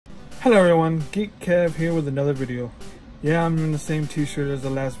Hello everyone, Geek Kev here with another video. Yeah, I'm in the same t-shirt as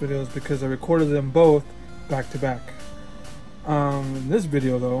the last videos because I recorded them both back to back. In this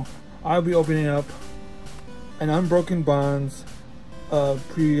video though, I'll be opening up an Unbroken Bonds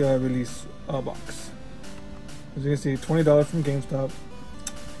pre-release box. As you can see, $20 from GameStop.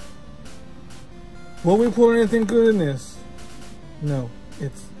 Will we pull anything good in this? No,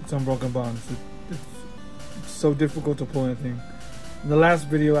 it's Unbroken Bonds. It's so difficult to pull anything. In the last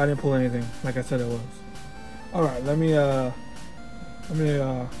video, I didn't pull anything, like I said it was. Alright, let me go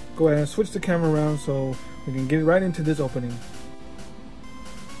ahead and switch the camera around so we can get right into this opening.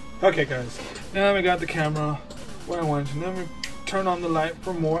 Okay guys, now we got the camera where I want to. Let me turn on the light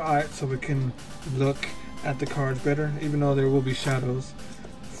for more light so we can look at the cards better, even though there will be shadows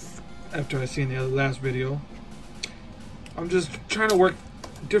after I see in the last video. I'm just trying to work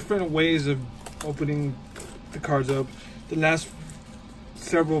different ways of opening the cards up. The last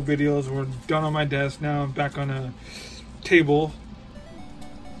several videos were done on my desk. Now I'm back on a table,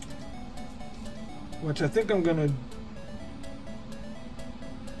 which I think I'm gonna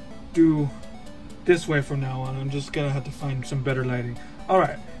do this way from now on. I'm just gonna have to find some better lighting.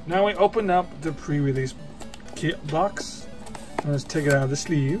 Alright, now we open up the pre-release kit box. Let's take it out of the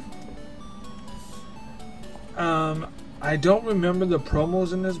sleeve. I don't remember the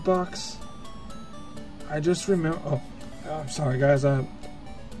promos in this box. I just remember, oh, I'm sorry guys,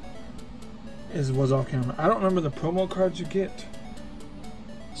 it was off camera. I don't remember the promo cards you get.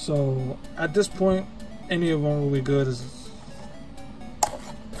 So at this point, any of them will be good.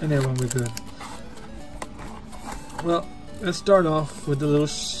 Any of them will be good. Well, let's start off with the little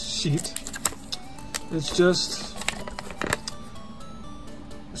sheet. It's just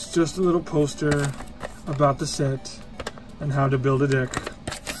a little poster about the set and how to build a deck.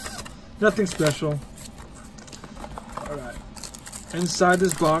 Nothing special. Alright. Inside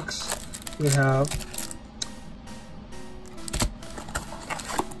this box we have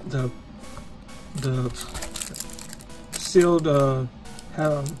the sealed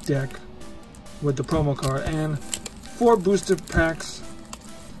deck with the promo card and 4 booster packs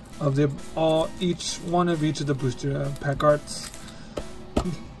of each of the booster pack arts,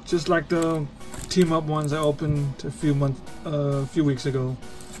 just like the team up ones I opened a few weeks ago.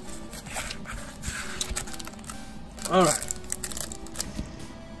 All right.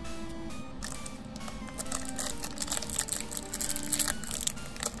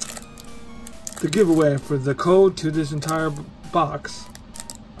 The giveaway for the code to this entire box,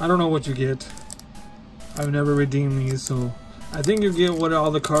 I don't know what you get. I've never redeemed these, so I think you get what all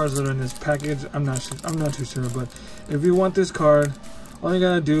the cards that are in this package. I'm not too sure, but if you want this card, all you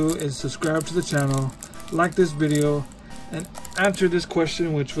gotta do is subscribe to the channel, like this video, and answer this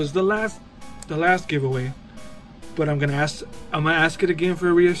question, which was the last giveaway. But I'm gonna ask it again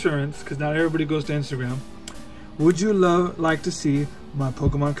for reassurance, because not everybody goes to Instagram. Would you like to see my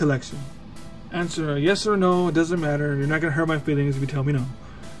Pokemon collection? Answer yes or no. It doesn't matter. You're not gonna hurt my feelings if you tell me no.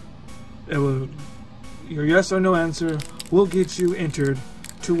 Your yes or no answer will get you entered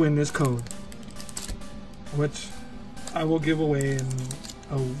to win this code, which I will give away in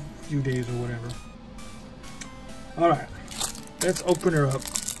a few days or whatever. Alright, let's open her up.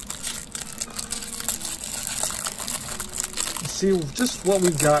 See just what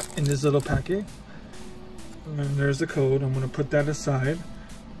we've got in this little packet. And there's the code. I'm going to put that aside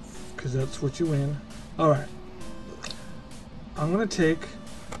because that's what you win. Alright, I'm going to take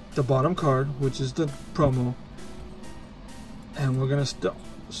the bottom card, which is the promo, and we're going to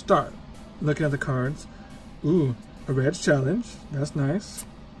start looking at the cards. Ooh, a RARES challenge. That's nice.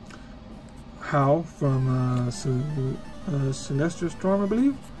 How from Celestial Storm, I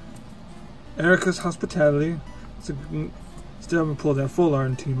believe. Erica's Hospitality. Still haven't pulled that full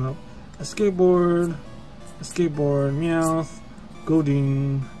art team up. A skateboard, Meowth,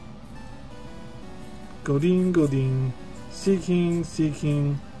 Godin,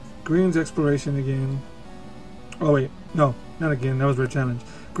 Seeking, Green's Exploration again. Oh wait, no, not again, that was RARES challenge.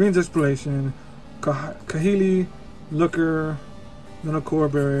 Green's Exploration, Kahili, Looker, Minotaur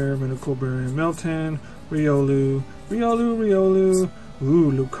Barrier, Meltan, Riolu,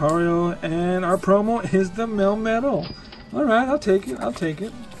 ooh, Lucario, and our promo is the Melmetal. Alright, I'll take it.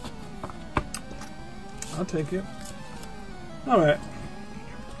 Alright,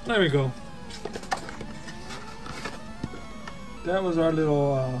 there we go. That was our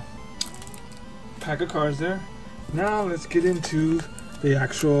little pack of cards there. Now let's get into the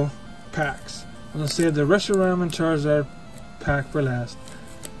actual packs. I'm going to save the Reshiram and Charizard pack for last.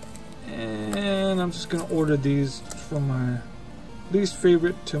 And I'm just going to order these from my least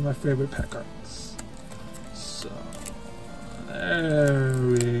favorite to my favorite pack arts. So, there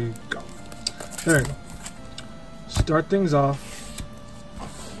we go. There you go. Start things off.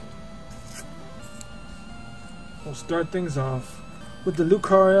 We'll start things off with the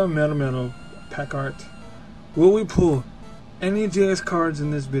Lucario Metal pack art. Will we pull any GX cards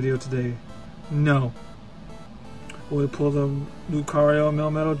in this video today? No. Will we pull the Lucario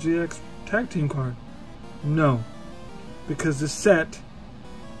Metal GX tag team card? No. Because the set,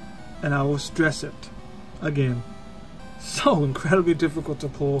 and I will stress it again, so incredibly difficult to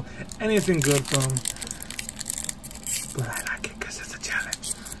pull anything good from. But I like it because it's a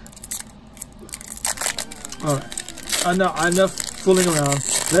challenge. Alright, enough fooling around.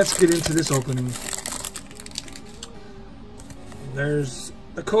 Let's get into this opening. There's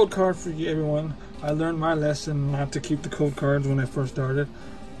a code card for you, everyone. I learned my lesson not to keep the code cards when I first started.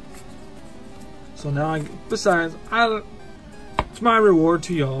 So now, besides, it's my reward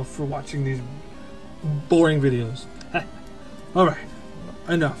to y'all for watching these boring videos. Alright,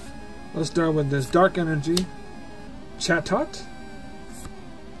 enough. Let's start with this Dark Energy, Chatot,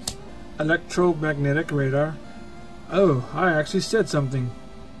 Electromagnetic Radar. Oh, I actually said something.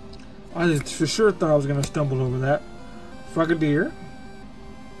 I for sure thought I was going to stumble over that. Frogadier.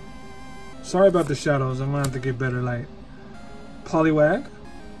 Sorry about the shadows, I'm going to have to get better light. Poliwag.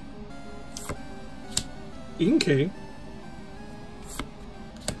 Inkay.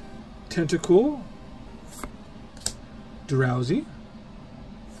 Tentacool. Drowsy.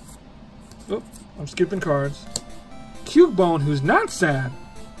 Oh, I'm skipping cards. Cubone, who's not sad.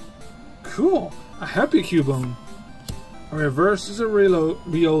 Cool. A happy Cubone. A reverse is a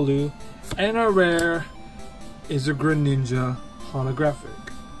Riolu. And a rare is a Greninja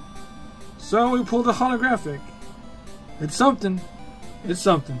holographic. So we pulled a holographic. It's something. It's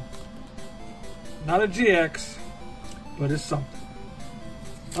something. Not a GX, but it's something.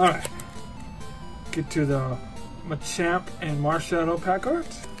 Alright. Get to the Machamp and Marshadow pack art.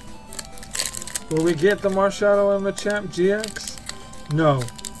 Will we get the Marshadow and Machamp GX? No,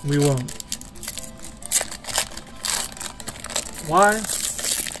 we won't. Why?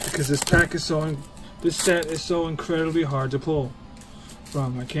 Because this pack is this set is so incredibly hard to pull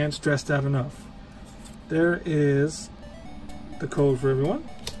from. I can't stress that enough. There is the code for everyone.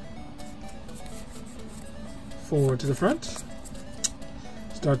 Forward to the front.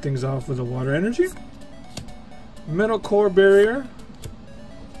 Start things off with a Water Energy, Metal Core Barrier,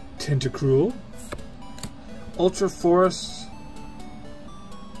 Tentacruel, Ultra Forest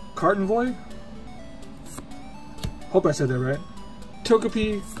Cartonvoid. Hope I said that right.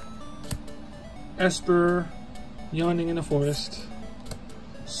 Togepi, Esper, Yawning in the Forest,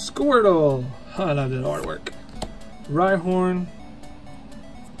 Squirtle. I love that artwork. Rhyhorn,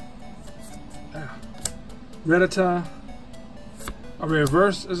 Rattata. A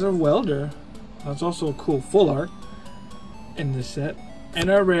reverse is a Welder. That's also a cool full art in this set.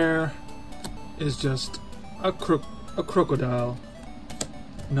 And our rare is just a crocodile,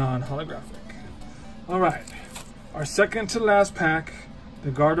 non-holographic. Alright, our second to last pack,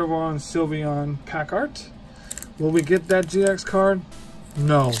 the Gardevoir and Sylveon pack art. Will we get that GX card?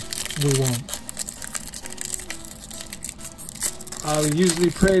 No, we won't. I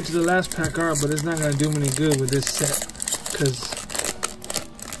usually pray to the last pack art, but it's not going to do me any good with this set. Because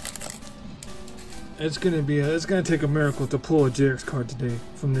it's gonna take a miracle to pull a GX card today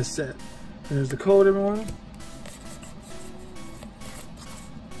from this set. There's the code, everyone.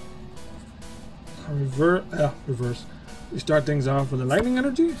 Reverse. We start things off with a Lightning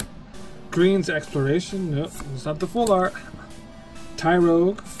Energy. Green's Exploration. Nope, it's not the full art.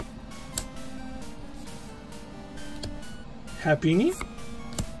 Tyrogue. Happiny.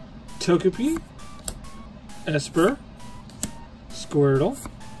 Togepi. Esper. Squirtle.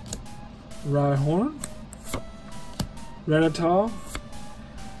 Rhyhorn, Rattata,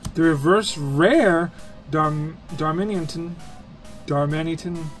 the reverse rare Darmanitan.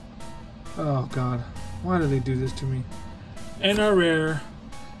 Oh god, why do they do this to me? And our rare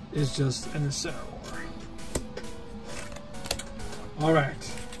is just an Incineroar.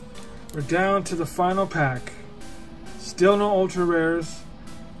 Alright, we're down to the final pack. Still no ultra rares.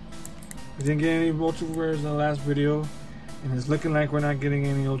 We didn't get any ultra rares in the last video. And it's looking like we're not getting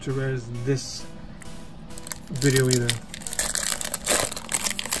any ultra rares in this video either.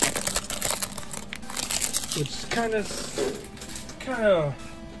 Which kind of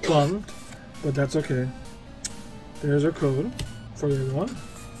bummed, but that's okay. There's our code for everyone.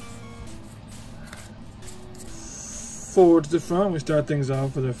 Forward to the front, we start things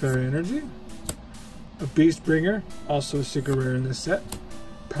off with a Fairy Energy, a Beast Bringer, also a super rare in this set.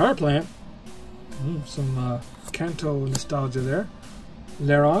 Power Plant, some Kanto nostalgia there.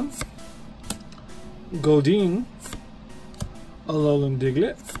 Lairon, Goldeen, Alolan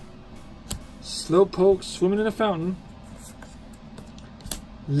Diglett, Slowpoke Swimming in a Fountain,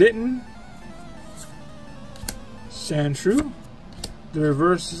 Litten, Sandshrew, the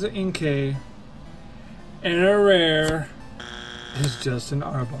reverse is an Inkay, and a rare is just an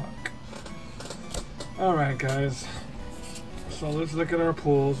Arbok. Alright guys, so let's look at our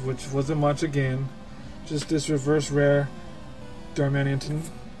pulls, which wasn't much again. Just this reverse rare Darmanitan,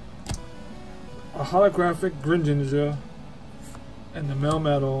 a holographic Greninja, and the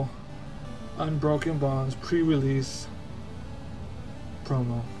Melmetal Unbroken Bonds Pre-Release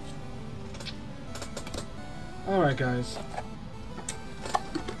promo. Alright guys,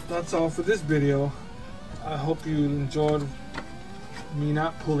 that's all for this video. I hope you enjoyed me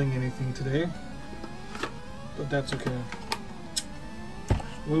not pulling anything today, but that's okay.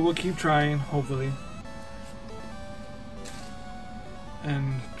 We will keep trying, hopefully.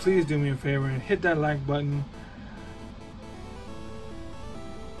 And please do me a favor and hit that like button.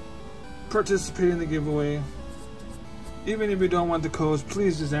 Participate in the giveaway. Even if you don't want the codes,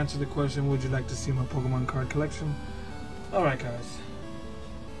 please just answer the question, would you like to see my Pokemon card collection? Alright guys,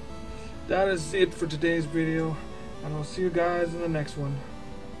 that is it for today's video, and I'll see you guys in the next one.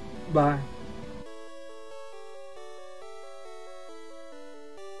 Bye.